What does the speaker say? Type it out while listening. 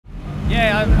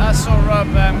I saw Rob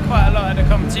quite a lot at the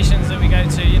competitions that we go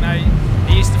to. You know,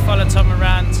 he used to follow Tom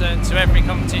around to every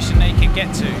competition that he could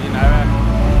get to. You know,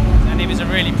 and he was a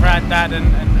really proud dad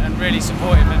and really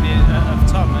supportive of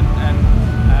Tom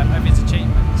and of his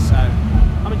achievements. So.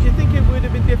 I mean, do you think it would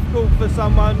have been difficult for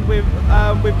someone with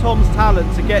Tom's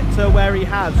talent to get to where he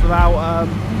has without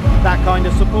that kind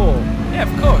of support? Yeah,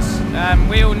 of course.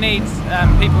 We all need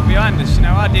people behind us. You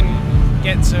know, I didn't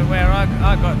get to where I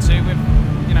got to with,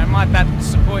 you know, my dad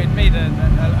supported me a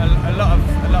lot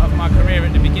of my career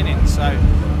at the beginning. So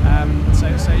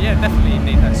yeah, definitely you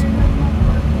need that support.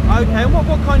 Okay, and what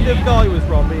kind of guy was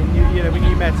Rob? You know, when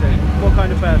you met him, what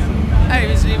kind of person?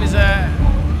 He was a,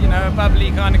 you know, a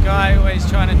bubbly kind of guy, always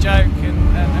trying to joke and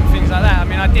things like that. I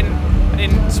mean, I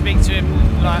didn't speak to him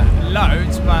like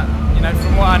loads, but you know,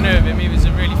 from what I knew of him, he was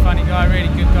a really funny guy, really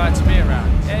good guy to be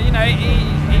around. Yeah, you know,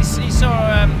 he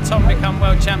saw Tom become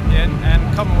world champion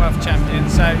and Commonwealth champion,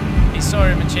 so he saw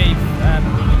him achieve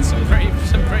some pretty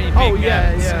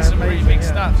big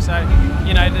stuff. So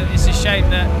you know, it's a shame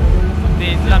that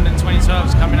the London 2012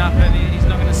 is coming up and he's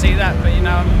not going to see that. But you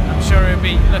know, I'm sure he'll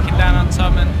be looking down on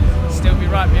Tom and still be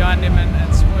right behind him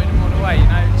and supporting him all the way. You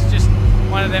know, it's just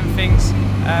one of them things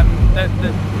that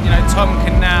you know, Tom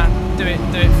can now do it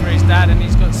for his dad, and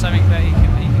he's got something that he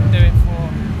can